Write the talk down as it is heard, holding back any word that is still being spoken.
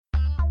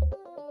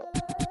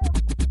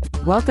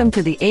Welcome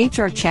to the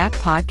HR Chat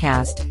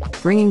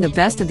Podcast, bringing the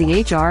best of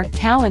the HR,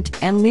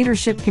 talent, and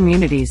leadership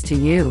communities to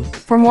you.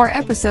 For more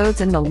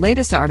episodes and the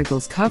latest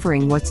articles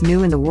covering what's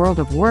new in the world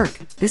of work,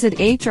 visit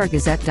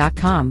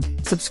hrgazette.com,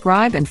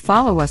 subscribe and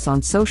follow us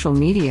on social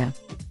media.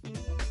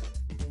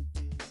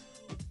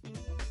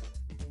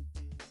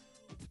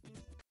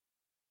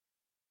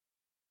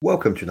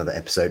 Welcome to another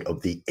episode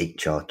of the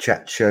HR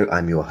Chat Show.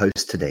 I'm your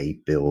host today,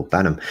 Bill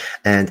Banham.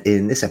 And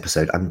in this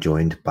episode, I'm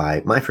joined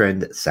by my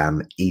friend,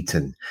 Sam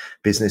Eaton,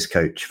 business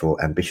coach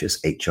for ambitious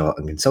HR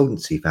and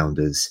consultancy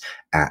founders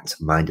at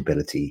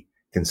Mindability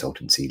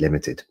Consultancy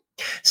Limited.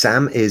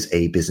 Sam is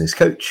a business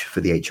coach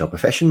for the HR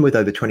profession with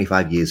over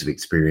 25 years of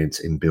experience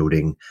in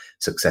building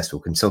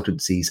successful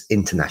consultancies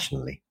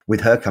internationally.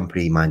 With her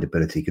company,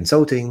 Mindability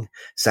Consulting,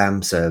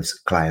 Sam serves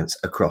clients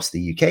across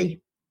the UK,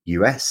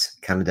 US,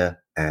 Canada,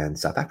 and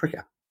South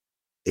Africa.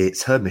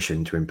 It's her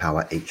mission to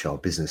empower HR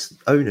business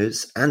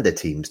owners and their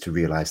teams to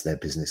realize their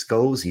business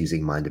goals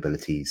using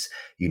Mindability's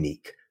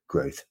unique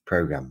growth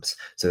programs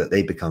so that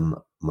they become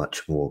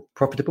much more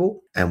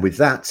profitable and with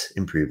that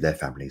improve their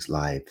families'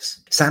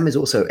 lives. Sam is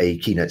also a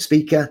keynote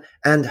speaker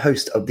and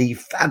host of the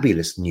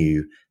fabulous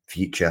new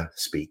Future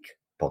Speak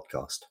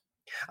podcast.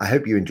 I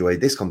hope you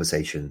enjoyed this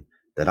conversation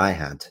that I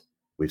had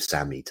with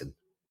Sam Eaton.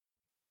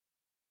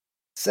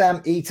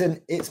 Sam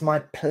Eaton, it's my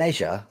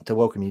pleasure to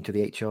welcome you to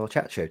the HR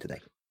Chat Show today.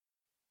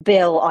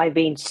 Bill, I've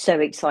been so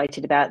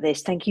excited about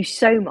this. Thank you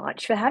so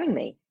much for having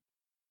me.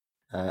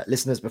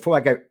 Listeners, before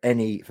I go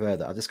any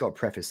further, I've just got to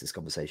preface this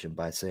conversation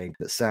by saying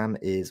that Sam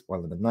is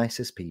one of the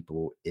nicest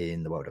people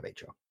in the world of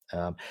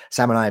HR.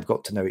 Sam and I have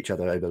got to know each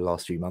other over the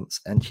last few months,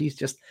 and she's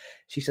just,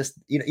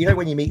 you know,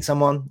 when you meet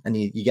someone and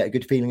you get a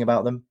good feeling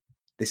about them,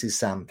 this is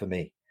Sam for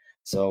me.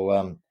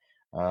 So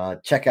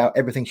check out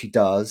everything she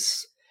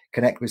does.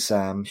 Connect with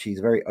Sam. She's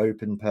a very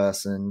open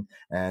person.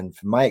 And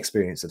from my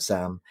experience of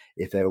Sam,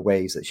 if there are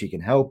ways that she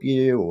can help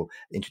you or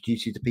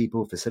introduce you to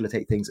people,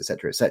 facilitate things,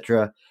 etc.,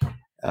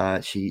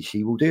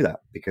 she will do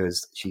that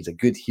because she's a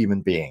good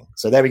human being.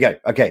 So there we go.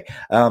 Okay.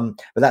 But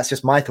that's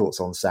just my thoughts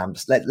on Sam.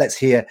 Let's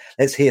hear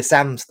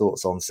Sam's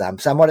thoughts on Sam.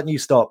 Sam, why don't you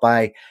start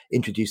by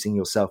introducing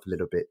yourself a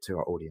little bit to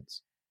our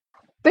audience?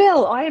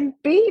 Bill, I am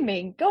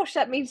beaming. Gosh,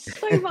 that means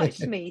so much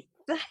to me.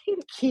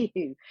 Thank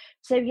you.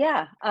 So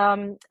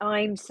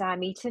I'm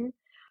Sam Eaton.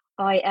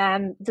 I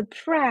am the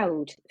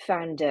proud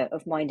founder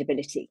of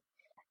Mindability.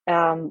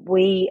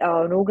 We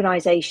are an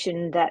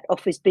organization that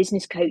offers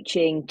business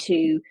coaching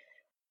to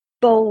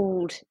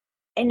bold,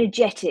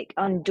 energetic,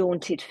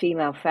 undaunted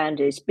female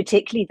founders,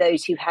 particularly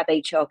those who have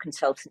HR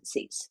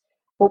consultancies.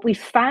 What we've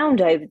found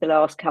over the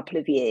last couple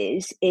of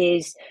years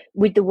is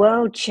with the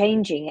world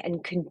changing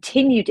and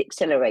continued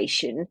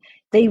acceleration,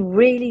 they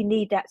really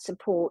need that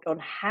support on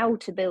how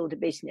to build a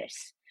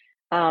business.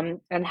 And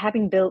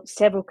having built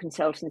several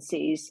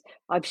consultancies,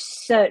 I've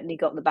certainly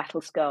got the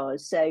battle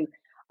scars. So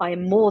I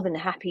am more than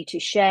happy to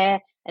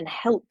share and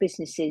help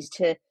businesses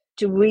to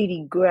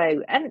really grow.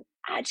 And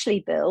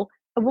actually, Bill,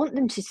 I want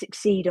them to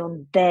succeed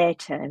on their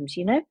terms,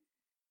 you know?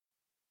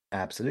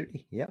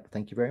 Absolutely. Yeah.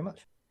 Thank you very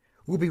much.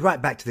 We'll be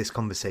right back to this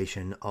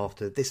conversation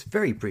after this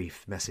very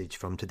brief message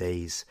from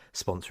today's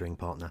sponsoring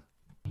partner.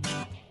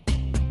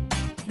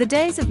 The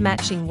days of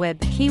matching web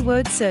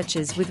keyword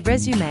searches with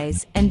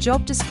resumes and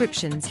job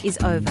descriptions is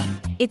over.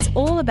 It's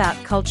all about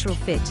cultural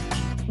fit.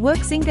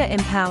 WorkZinga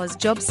empowers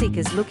job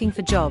seekers looking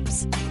for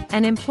jobs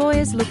and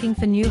employers looking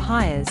for new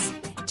hires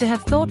to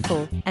have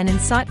thoughtful and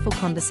insightful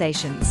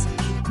conversations,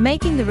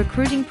 making the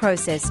recruiting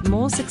process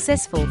more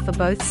successful for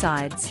both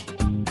sides.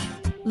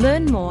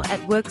 Learn more at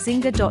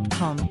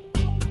workzinga.com.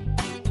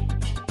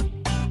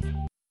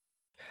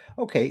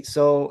 Okay,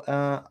 so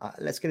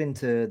let's get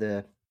into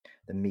the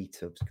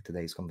meat of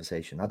today's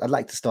conversation. I'd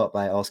like to start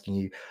by asking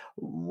you,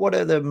 what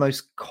are the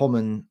most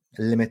common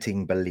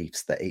limiting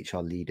beliefs that HR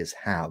leaders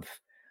have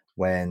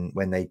when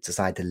they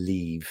decide to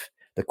leave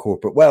the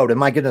corporate world? And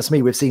my goodness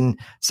me, we've seen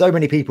so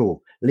many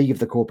people leave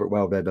the corporate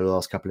world over the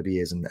last couple of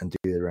years and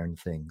do their own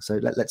thing. So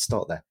let's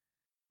start there.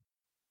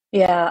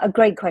 Yeah, a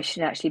great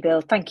question, actually,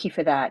 Bill. Thank you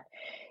for that.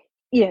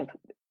 Yeah,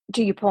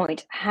 to your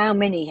point, how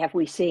many have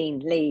we seen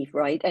leave,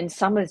 right? And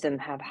some of them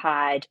have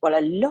had, well,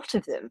 a lot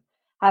of them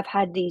have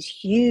had these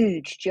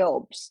huge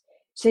jobs.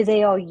 So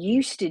they are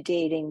used to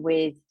dealing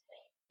with,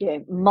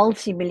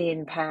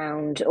 multi-million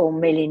pound or $1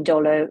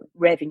 million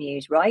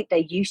revenues, right? They're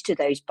used to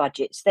those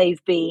budgets.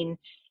 They've been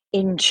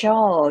in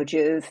charge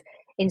of,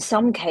 in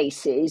some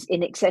cases,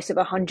 in excess of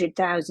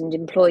 100,000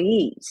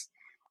 employees.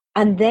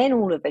 And then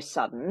all of a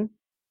sudden,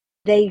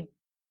 they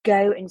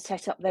go and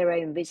set up their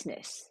own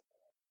business.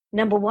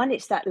 Number one,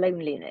 it's that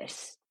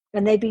loneliness.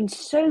 And they've been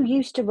so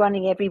used to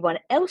running everyone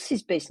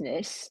else's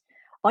business.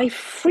 I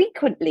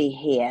frequently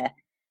hear,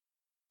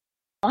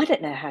 I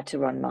don't know how to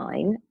run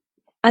mine.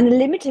 And the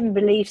limiting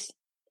beliefs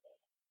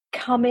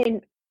come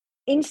in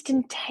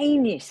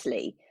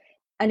instantaneously.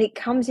 And it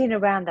comes in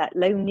around that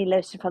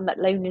loneliness. From that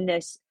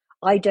loneliness,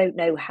 I don't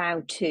know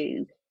how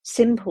to.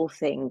 Simple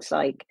things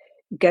like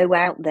go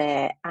out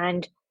there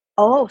and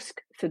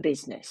ask for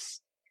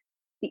business.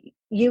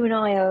 you and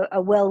I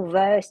are well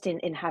versed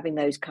in having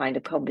those kind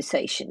of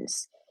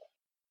conversations.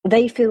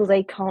 They feel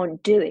they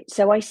can't do it.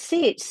 So I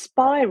see it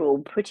spiral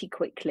pretty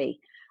quickly.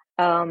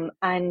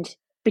 And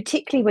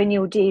particularly when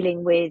you're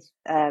dealing with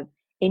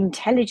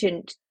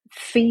intelligent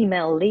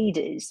female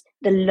leaders,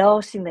 the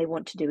last thing they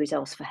want to do is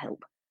ask for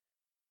help.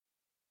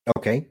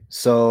 Okay,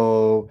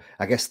 so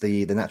I guess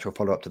the natural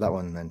follow up to that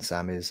one then,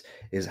 Sam, is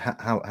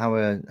how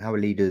are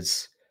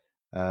leaders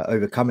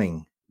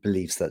overcoming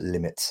beliefs that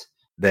limit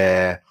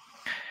their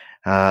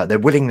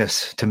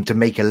willingness to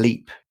make a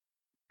leap?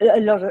 A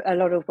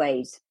lot of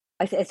ways.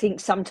 I think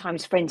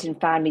sometimes friends and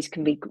families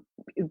can be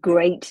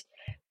great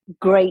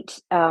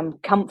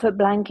comfort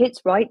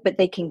blankets, right? But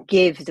they can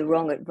give the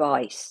wrong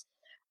advice,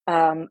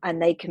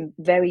 and they can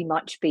very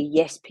much be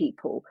yes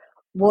people.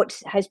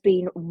 What has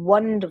been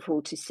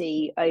wonderful to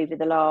see over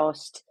the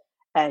last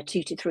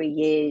 2 to 3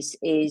 years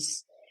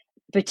is,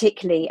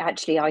 particularly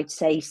actually I'd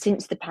say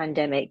since the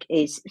pandemic,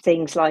 is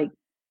things like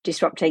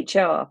Disrupt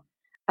HR,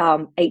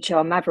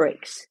 HR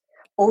Mavericks,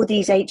 all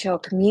these HR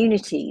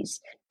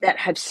communities that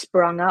have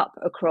sprung up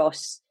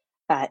across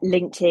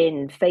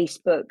LinkedIn,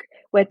 Facebook,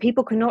 where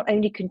people can not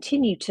only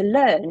continue to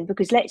learn,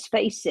 because let's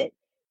face it,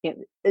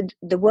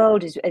 the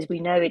world as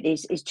we know it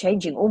is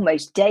changing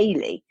almost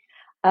daily.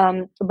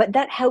 But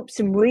that helps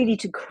them really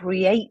to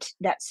create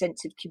that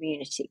sense of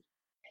community,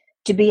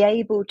 to be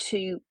able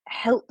to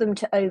help them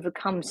to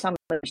overcome some of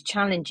those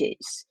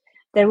challenges.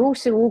 There are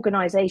also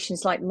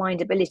organizations like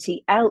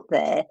Mindability out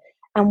there,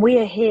 and we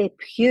are here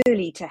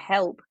purely to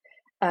help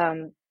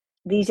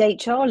these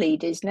HR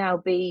leaders now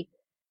be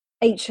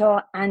HR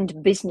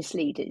and business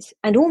leaders,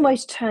 and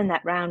almost turn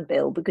that round,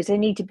 Bill, because they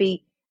need to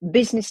be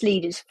business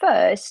leaders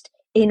first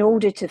in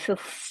order to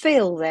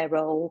fulfill their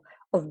role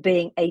of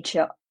being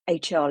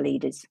HR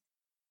leaders.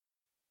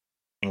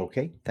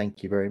 Okay,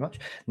 thank you very much.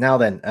 Now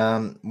then,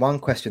 one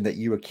question that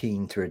you were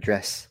keen to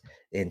address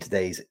in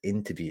today's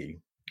interview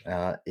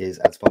is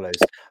as follows: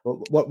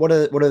 what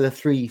are the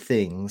 3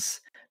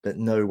 things that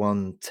no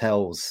one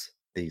tells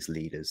these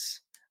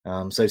leaders?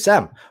 So,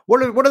 Sam,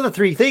 what are the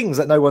 3 things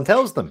that no one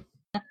tells them?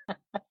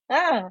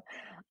 And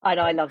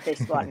I love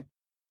this one,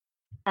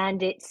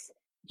 and it's,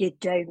 you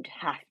don't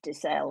have to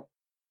sell.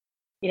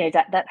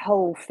 That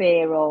whole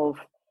fear of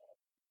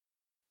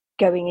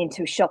going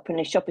into a shop and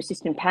a shop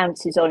assistant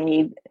pounces on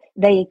you,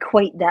 they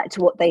equate that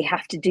to what they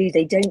have to do.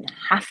 They don't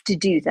have to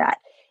do that.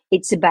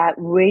 It's about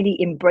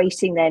really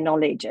embracing their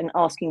knowledge and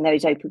asking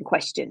those open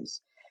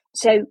questions.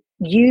 So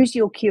use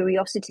your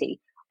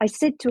curiosity. I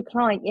said to a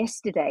client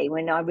yesterday,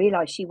 when I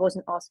realized she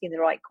wasn't asking the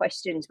right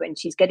questions when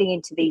she's getting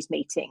into these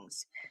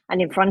meetings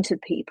and in front of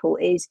people,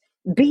 is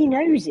be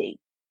nosy.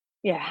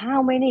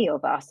 How many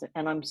of us,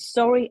 and I'm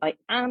sorry, I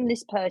am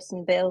this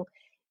person, Bill,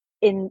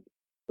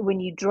 when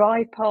you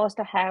drive past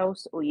a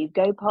house or you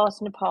go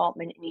past an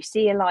apartment and you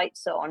see a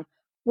lights on,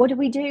 what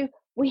do?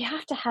 We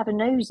have to have a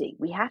nosy.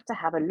 We have to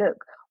have a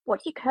look. What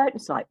are your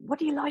curtains like? What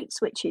are your light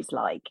switches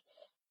like?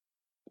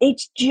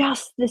 It's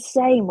just the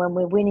same when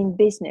we're winning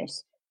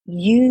business.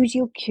 Use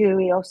your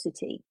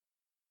curiosity.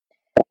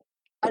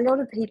 A lot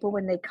of people,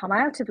 when they come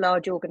out of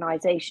large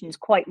organizations,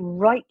 quite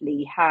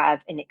rightly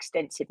have an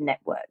extensive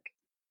network.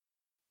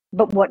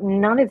 But what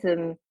none of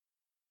them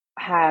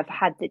have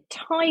had the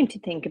time to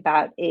think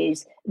about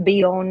is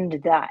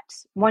beyond that.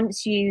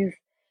 Once you've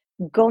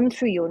gone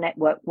through your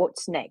network,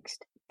 what's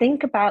next?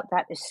 Think about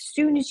that as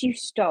soon as you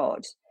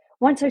start.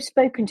 Once I've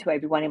spoken to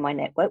everyone in my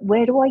network,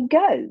 where do I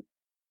go?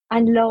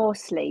 And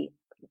lastly,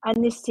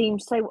 and this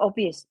seems so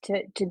obvious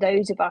to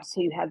those of us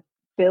who have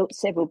built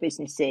several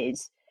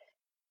businesses,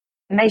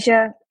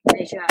 measure,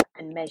 measure,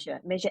 and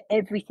measure. Measure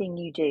everything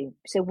you do.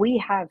 So we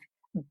have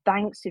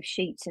banks of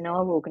sheets in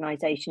our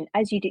organization,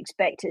 as you'd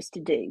expect us to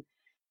do.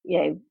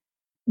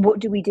 What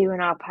do we do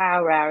in our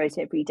power hours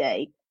every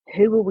day?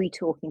 Who are we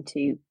talking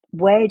to?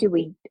 Where do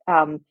we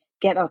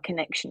get our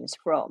connections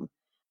from?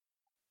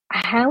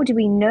 How do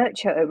we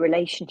nurture a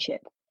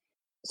relationship?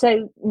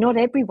 So not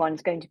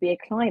everyone's going to be a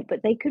client,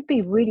 but they could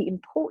be really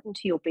important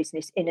to your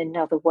business in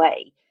another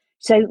way.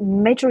 So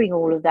measuring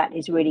all of that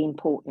is really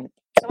important.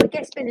 So I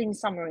guess, Bill, in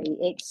summary,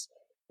 it's,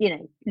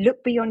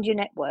 look beyond your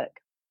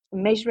network,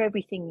 measure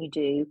everything you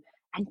do,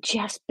 and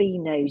just be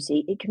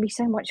nosy. It can be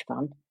so much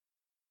fun.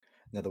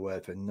 Another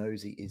word for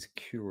nosy is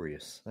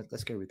curious.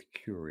 Let's go with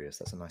curious.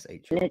 That's a nice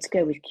HR. Let's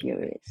go with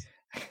curious.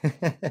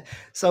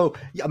 So,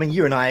 I mean,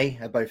 you and I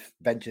have both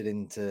ventured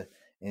into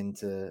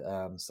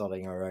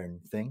starting our own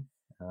thing,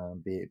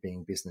 be it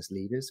being business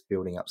leaders,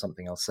 building up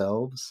something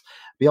ourselves.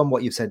 Beyond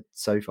what you've said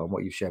so far and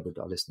what you've shared with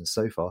our listeners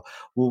so far,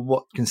 well,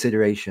 what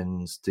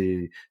considerations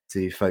do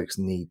folks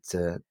need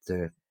to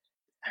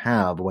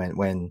have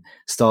when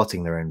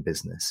starting their own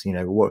business?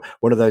 What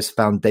are those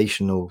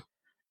foundational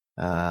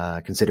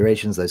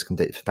considerations, those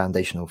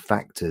foundational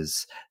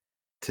factors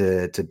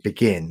to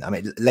begin? I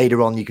mean,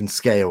 later on you can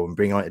scale and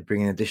bring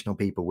in additional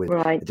people with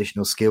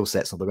additional skill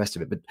sets and all the rest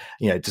of it. But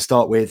to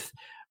start with,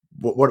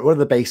 what are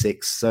the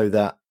basics so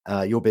that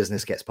your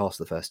business gets past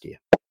the first year?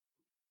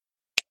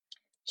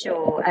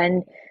 Sure.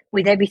 And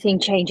with everything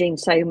changing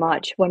so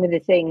much, one of the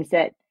things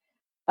that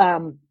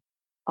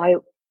I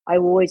I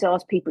always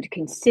ask people to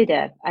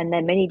consider, and there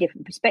are many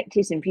different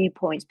perspectives and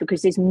viewpoints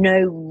because there's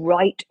no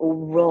right or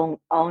wrong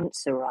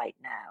answer right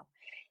now.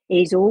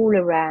 It is all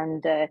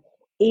around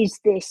is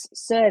this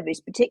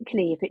service,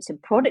 particularly if it's a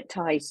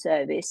productized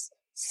service,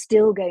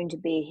 still going to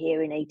be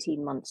here in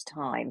 18 months'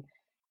 time?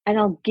 And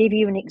I'll give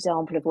you an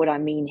example of what I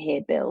mean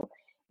here, Bill.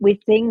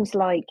 With things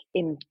like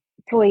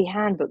employee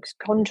handbooks,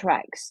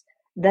 contracts,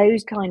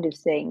 those kind of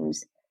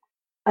things,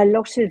 a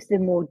lot of the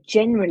more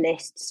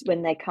generalists,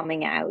 when they're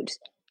coming out,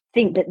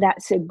 think that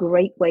that's a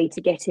great way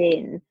to get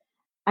in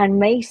and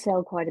may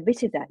sell quite a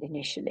bit of that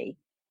initially.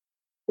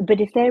 But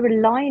if they're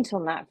reliant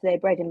on that for their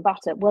bread and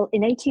butter, well,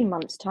 in 18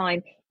 months'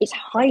 time, it's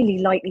highly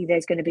likely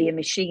there's going to be a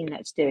machine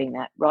that's doing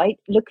that, right?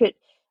 Look at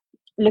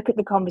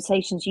the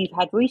conversations you've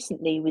had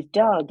recently with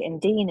Doug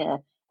and Dina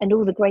and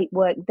all the great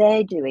work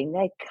they're doing.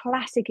 They're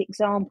classic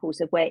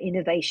examples of where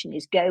innovation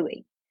is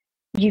going.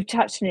 You've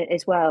touched on it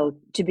as well,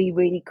 to be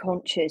really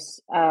conscious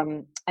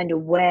and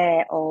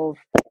aware of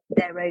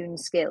their own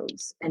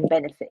skills and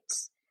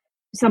benefits.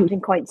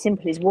 Something quite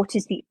simple is, what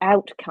is the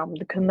outcome,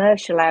 the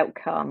commercial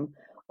outcome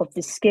of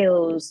the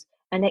skills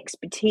and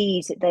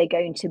expertise that they're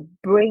going to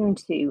bring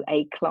to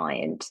a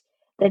client,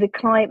 that a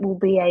client will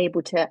be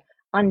able to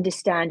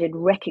understand and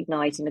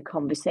recognize in a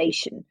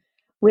conversation.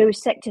 We're a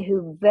sector who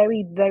are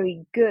very,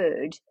 very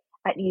good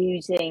at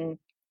using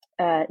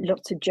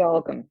lots of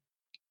jargon.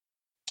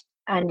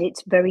 And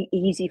it's very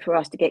easy for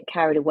us to get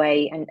carried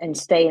away and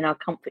stay in our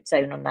comfort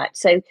zone on that.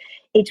 So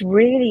it's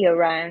really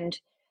around,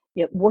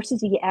 what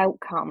is the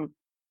outcome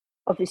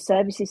of the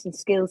services and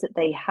skills that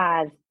they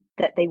have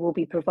that they will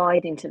be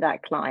providing to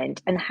that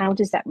client, and how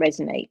does that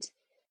resonate?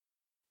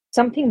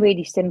 Something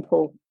really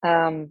simple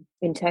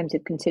in terms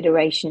of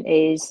consideration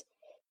is,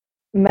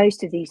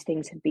 most of these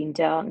things have been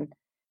done.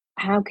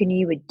 How can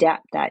you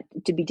adapt that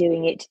to be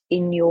doing it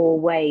in your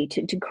way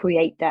to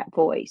create that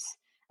voice?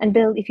 And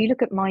Bill, if you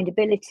look at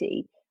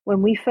Mindability,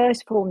 when we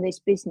first formed this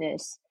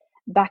business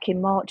back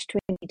in March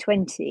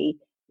 2020,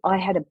 I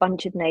had a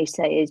bunch of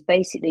naysayers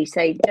basically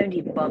say, don't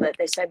even bother,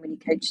 there's so many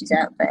coaches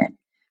out there.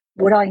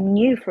 What I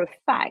knew for a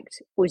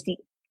fact was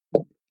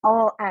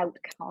our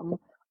outcome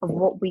of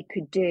what we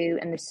could do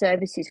and the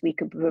services we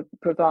could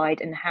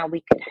provide and how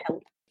we could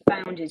help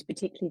founders,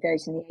 particularly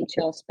those in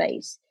the HR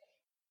space.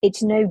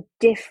 It's no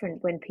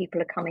different when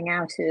people are coming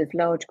out of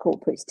large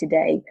corporates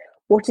today.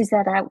 What is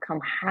that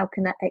outcome? How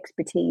can that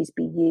expertise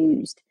be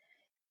used?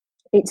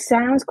 It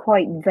sounds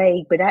quite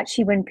vague, but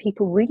actually when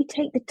people really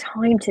take the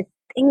time to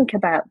think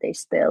about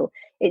this, Bill,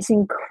 it's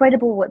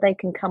incredible what they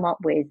can come up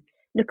with.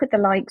 Look at the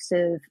likes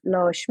of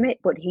Lars Schmidt,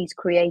 what he's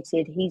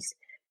created. He's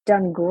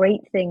done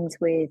great things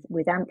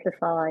with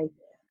Amplify.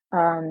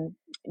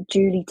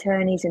 Julie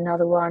Turney's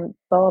another one.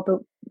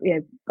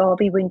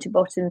 Barbie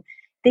Winterbottom.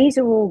 These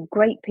are all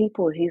great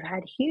people who've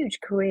had huge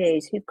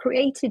careers, who've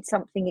created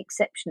something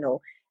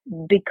exceptional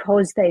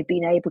because they've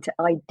been able to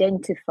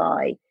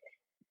identify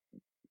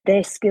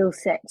their skill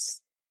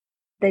sets.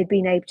 They've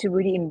been able to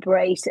really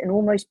embrace and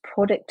almost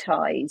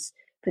productize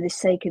for the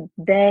sake of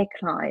their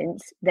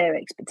clients, their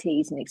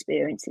expertise and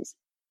experiences.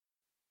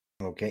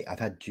 Okay, I've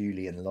had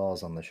Julie and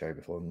Lars on the show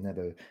before,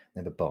 never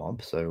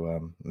Barb.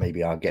 So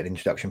maybe I'll get an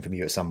introduction from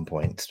you at some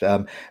point. Yes,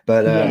 I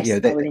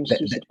will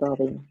introduce you to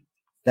Barbie.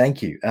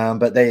 Thank you.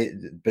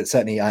 But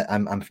certainly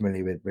I'm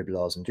familiar with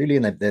Lars and Julie,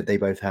 and they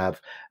both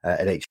have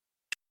an HR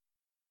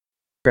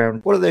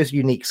background. What are those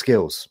unique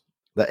skills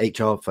that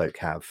HR folk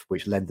have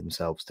which lend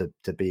themselves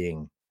to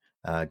being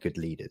good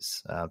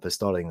leaders for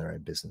starting their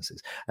own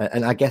businesses?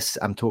 And I guess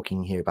I'm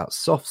talking here about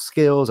soft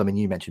skills. I mean,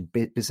 you mentioned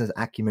business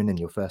acumen in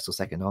your first or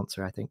second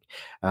answer, I think.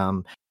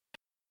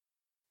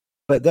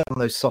 But they're on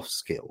those soft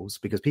skills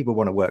because people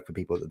want to work for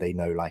people that they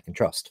know, like, and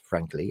trust,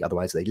 frankly.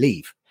 Otherwise, they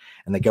leave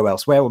and they go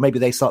elsewhere, or maybe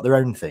they start their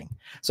own thing.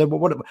 So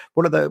what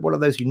are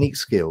those unique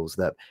skills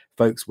that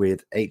folks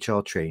with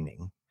HR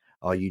training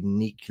are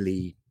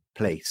uniquely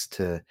placed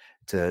to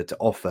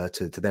offer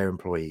to their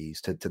employees,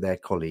 to their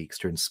colleagues,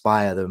 to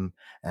inspire them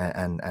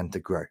and to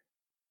grow?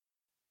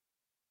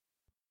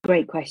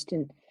 Great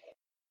question.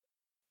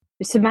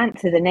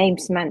 Samantha, the name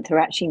Samantha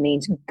actually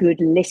means good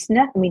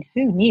listener. I mean,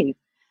 who knew?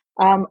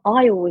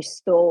 I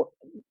always thought,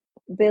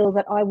 Bill,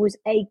 that I was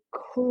a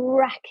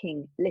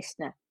cracking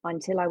listener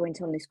until I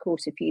went on this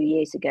course a few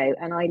years ago,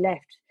 and I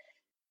left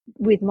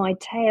with my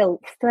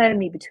tail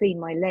firmly between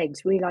my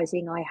legs,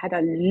 realizing I had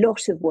a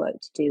lot of work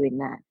to do in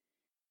that.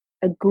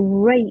 A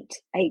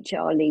great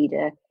HR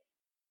leader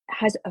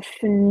has a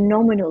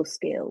phenomenal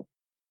skill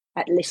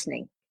at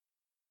listening,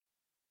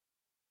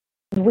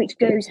 which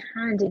goes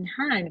hand in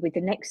hand with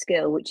the next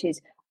skill, which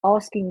is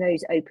asking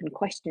those open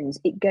questions.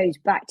 It goes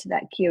back to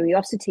that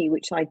curiosity,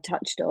 which I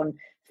touched on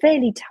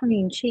fairly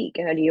tongue-in-cheek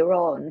earlier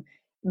on,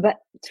 but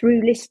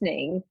through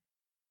listening,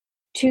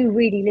 to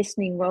really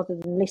listening rather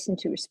than listen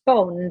to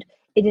respond,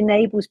 it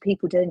enables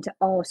people then to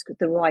ask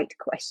the right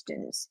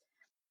questions.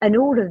 And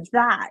all of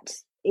that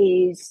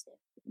is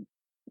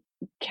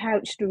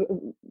couched,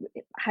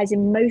 has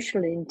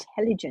emotional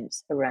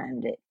intelligence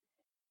around it.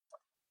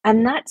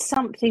 And that's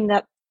something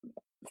that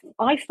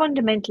I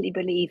fundamentally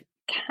believe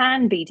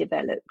can be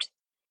developed.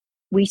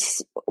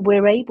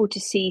 we're able to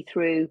see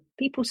through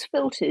people's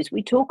filters.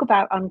 We talk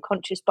about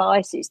unconscious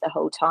biases the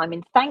whole time,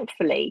 and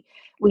thankfully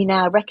we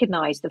now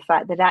recognize the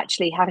fact that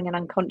actually having an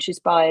unconscious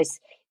bias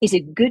is a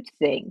good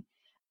thing.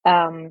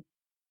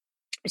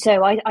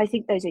 So I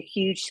think those are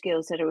huge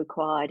skills that are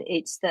required.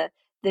 It's the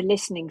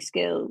listening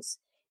skills.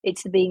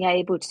 It's the being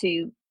able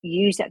to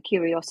use that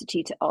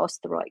curiosity to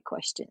ask the right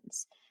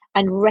questions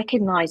and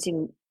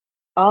recognizing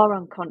our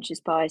unconscious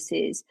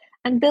biases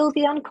and build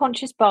the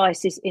unconscious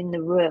biases in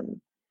the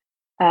room.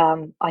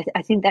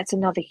 I think that's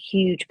another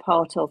huge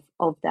part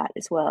of that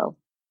as well.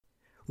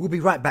 We'll be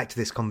right back to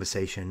this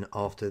conversation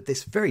after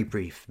this very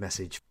brief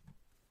message.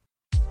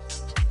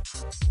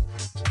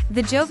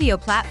 The Jovio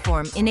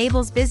platform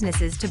enables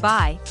businesses to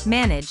buy,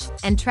 manage,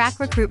 and track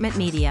recruitment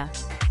media.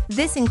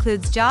 This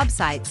includes job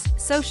sites,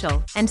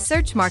 social, and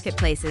search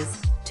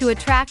marketplaces to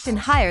attract and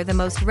hire the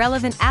most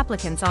relevant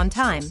applicants on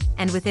time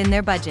and within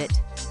their budget.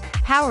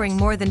 Powering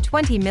more than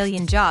 20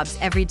 million jobs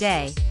every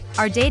day,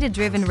 our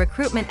data-driven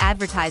recruitment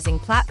advertising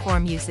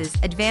platform uses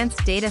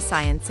advanced data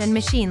science and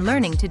machine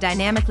learning to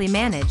dynamically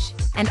manage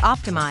and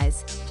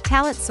optimize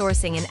talent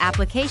sourcing and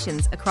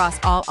applications across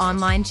all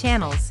online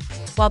channels,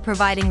 while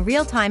providing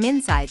real-time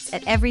insights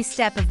at every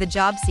step of the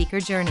job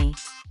seeker journey.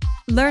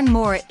 Learn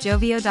more at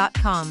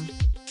jovio.com.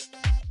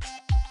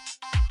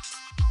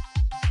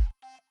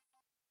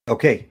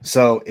 Okay,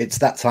 so it's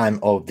that time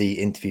of the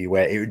interview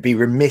where it would be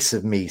remiss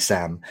of me,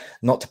 Sam,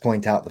 not to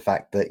point out the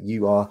fact that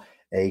you are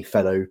a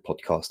fellow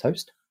podcast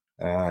host.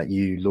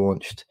 You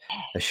launched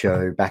a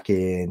show back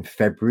in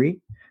February,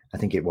 I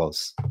think it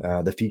was,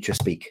 the Future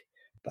Speak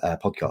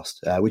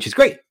podcast, which is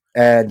great.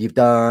 And you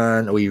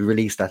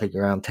released, I think,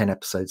 around 10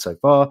 episodes so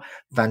far.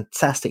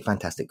 Fantastic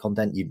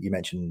content. You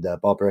mentioned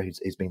Barbara,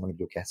 who's been one of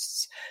your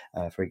guests,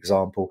 for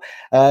example.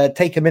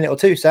 Take a minute or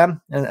two,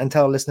 Sam, and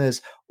tell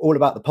listeners all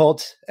about the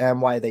pod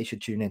and why they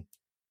should tune in.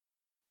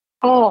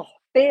 Oh,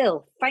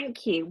 Bill,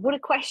 thank you. What a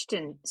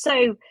question.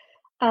 So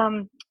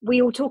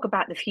we all talk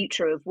about the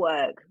future of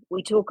work.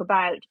 We talk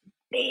about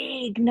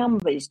big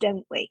numbers,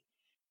 don't we?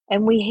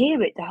 And we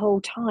hear it the whole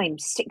time.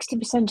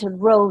 60% of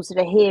roles that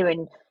are here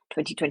in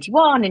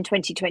 2021 and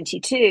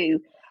 2022,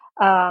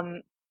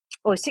 or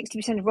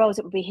 60% of roles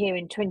that will be here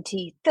in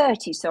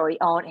 2030,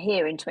 aren't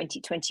here in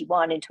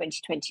 2021 and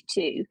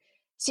 2022.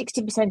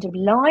 60% of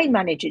line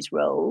managers'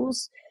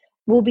 roles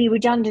will be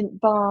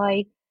redundant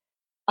by,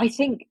 I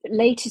think,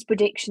 latest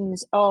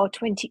predictions are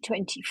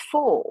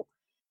 2024.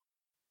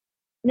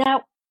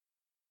 Now,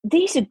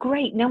 these are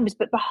great numbers,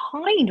 but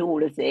behind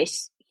all of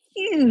this,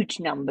 huge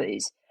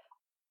numbers,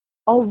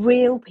 are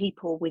real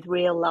people with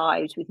real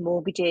lives, with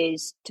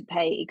mortgages to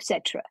pay,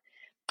 etc.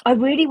 I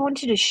really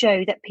wanted to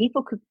show that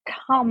people could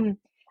come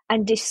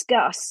and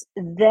discuss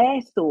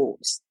their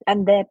thoughts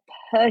and their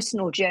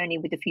personal journey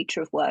with the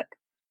future of work.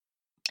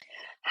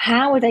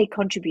 How are they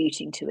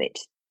contributing to it?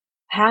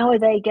 How are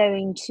they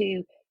going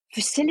to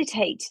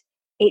facilitate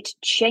it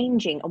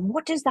changing? And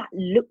what does that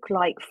look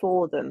like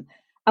for them?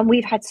 And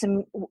we've had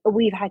some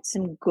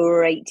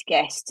great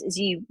guests. As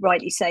you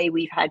rightly say,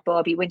 we've had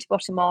Barbie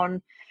Winterbottom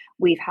on.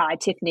 We've had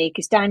Tiffany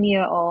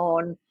Castagna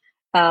on,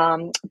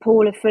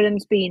 Paula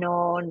Fulham's been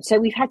on. So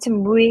we've had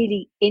some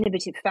really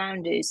innovative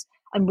founders.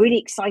 I'm really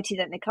excited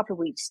that in a couple of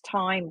weeks'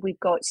 time, we've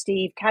got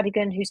Steve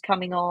Cadigan who's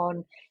coming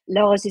on,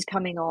 Lars is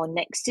coming on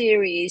next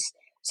series.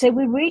 So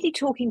we're really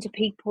talking to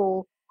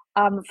people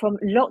from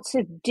lots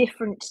of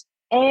different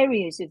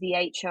areas of the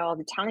HR,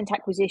 the talent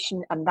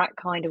acquisition and that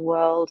kind of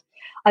world.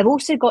 I've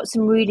also got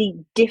some really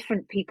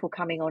different people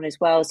coming on as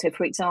well. So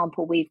for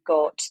example, we've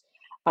got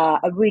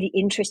a really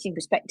interesting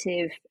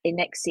perspective in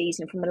next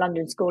season from the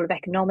London School of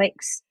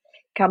Economics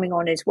coming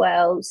on as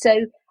well.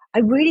 So I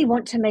really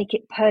want to make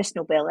it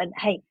personal, Bill. And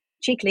hey,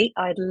 cheekily,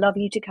 I'd love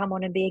you to come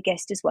on and be a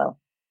guest as well.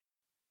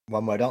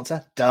 One word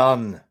answer.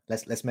 Done.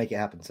 Let's make it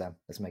happen, Sam.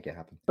 Let's make it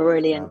happen.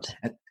 Brilliant.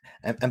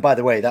 And by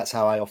the way, that's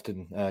how I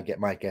often get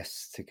my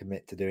guests to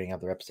commit to doing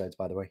other episodes.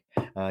 By the way,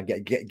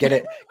 get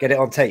it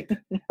on tape.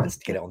 Let's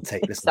get it on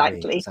tape.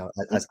 Exactly.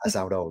 I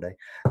sound old,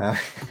 eh?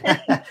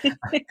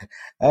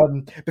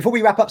 Before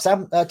we wrap up,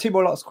 Sam, two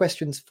more last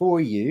questions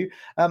for you.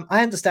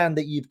 I understand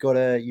that you've got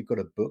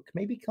a book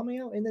maybe coming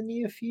out in the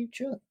near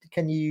future.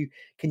 Can you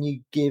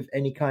give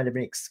any kind of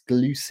an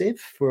exclusive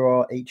for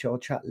our HR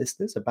chat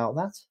listeners about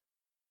that?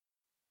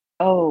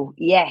 Oh,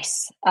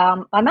 yes.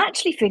 I'm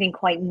actually feeling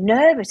quite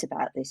nervous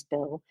about this,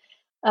 Bill.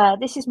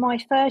 This is my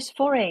first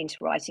foray into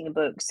writing a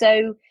book.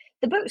 So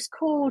the book's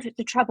called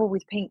The Trouble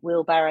with Pink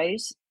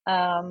Wheelbarrows.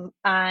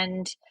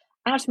 And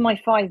out of my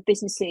 5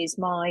 businesses,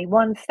 my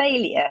one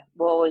failure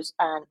was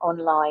an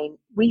online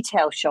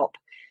retail shop.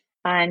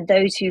 And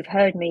those who've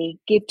heard me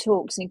give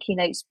talks and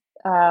keynotes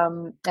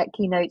at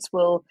keynotes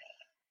will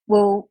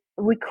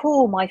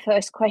recall my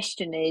first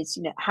question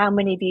is, how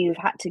many of you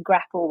have had to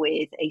grapple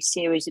with a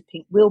series of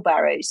pink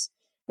wheelbarrows?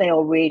 They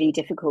are really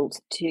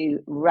difficult to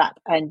wrap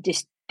and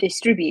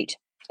distribute,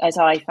 as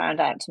I found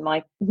out to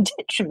my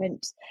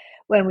detriment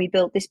when we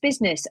built this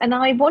business. And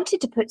I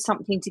wanted to put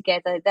something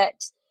together that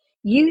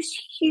used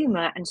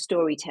humor and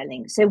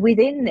storytelling. So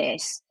within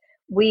this,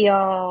 we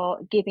are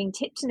giving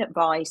tips and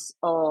advice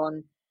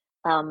on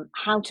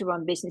how to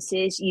run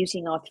businesses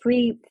using our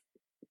 3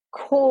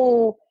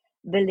 core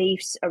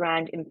beliefs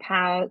around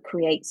empower,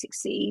 create,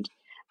 succeed.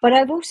 But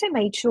I've also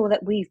made sure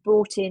that we've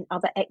brought in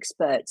other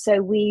experts.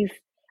 So we've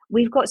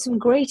got some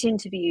great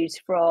interviews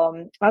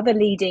from other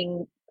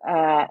leading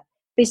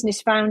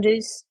business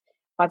founders.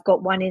 I've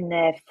got one in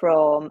there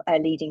from a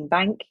leading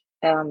bank,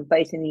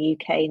 both in the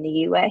UK and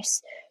the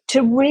US,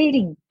 to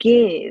really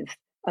give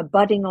a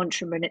budding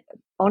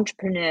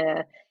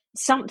entrepreneur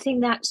something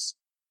that's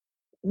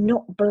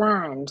not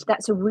bland,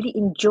 that's a really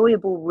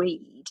enjoyable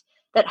read,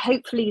 that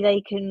hopefully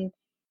they can,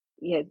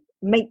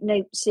 make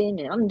notes in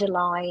and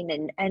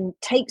underline and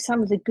take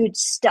some of the good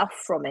stuff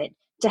from it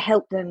to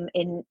help them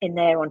in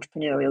their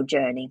entrepreneurial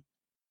journey.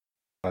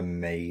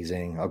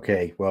 Amazing.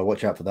 Okay, well,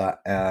 watch out for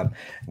that.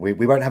 We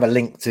won't have a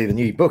link to the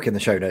new book in the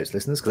show notes,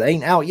 listeners, because it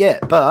ain't out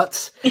yet.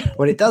 But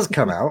when it does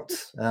come out,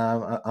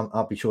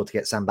 I'll be sure to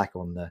get Sam back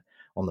on the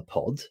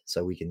pod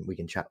so we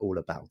can chat all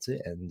about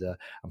it, and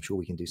I'm sure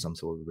we can do some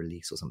sort of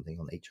release or something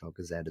on HR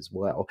Gazette as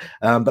well.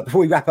 But before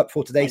we wrap up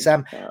for today,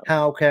 Sam,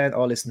 how can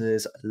our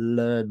listeners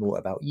learn more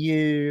about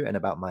you and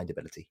about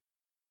Mindability?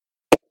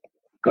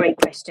 Great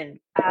question.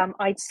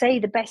 I'd say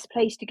the best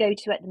place to go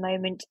to at the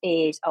moment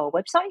is our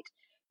website,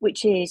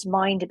 which is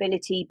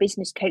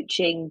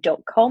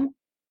mindabilitybusinesscoaching.com.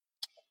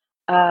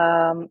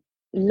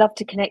 Love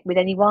to connect with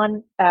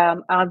anyone.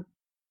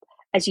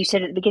 As you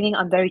said at the beginning,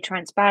 I'm very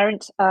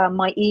transparent.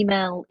 My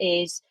email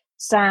is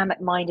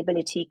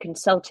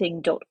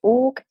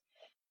sam@mindabilityconsulting.org.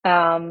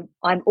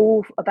 I'm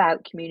all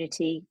about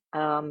community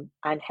and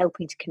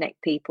helping to connect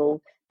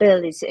people.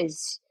 Bill,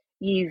 is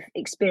you've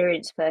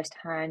experienced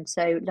firsthand,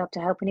 so love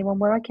to help anyone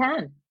where I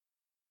can.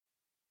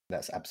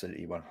 That's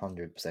absolutely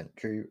 100%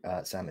 true.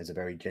 Sam is a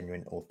very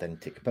genuine,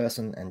 authentic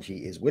person, and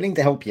she is willing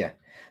to help you.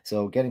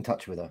 So get in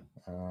touch with her,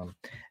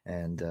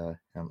 and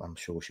I'm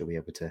sure she'll be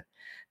able to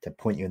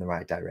point you in the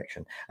right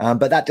direction.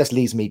 But that just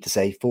leaves me to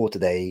say for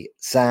today,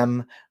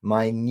 Sam,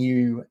 my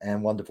new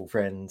and wonderful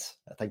friend,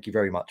 thank you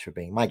very much for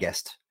being my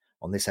guest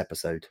on this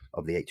episode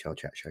of the HR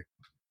Chat Show.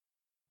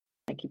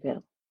 Thank you,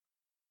 Bill.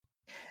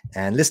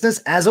 And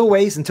listeners, as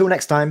always, until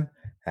next time,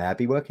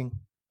 happy working.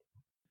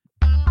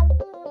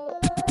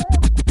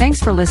 Thanks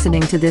for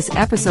listening to this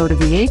episode of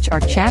the HR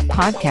Chat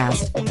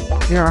podcast.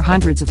 There are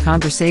hundreds of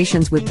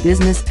conversations with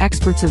business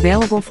experts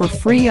available for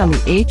free on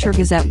the HR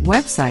Gazette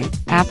website,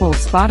 Apple,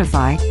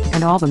 Spotify,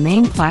 and all the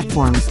main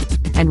platforms.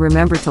 And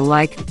remember to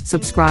like,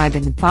 subscribe,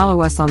 and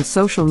follow us on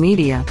social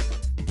media.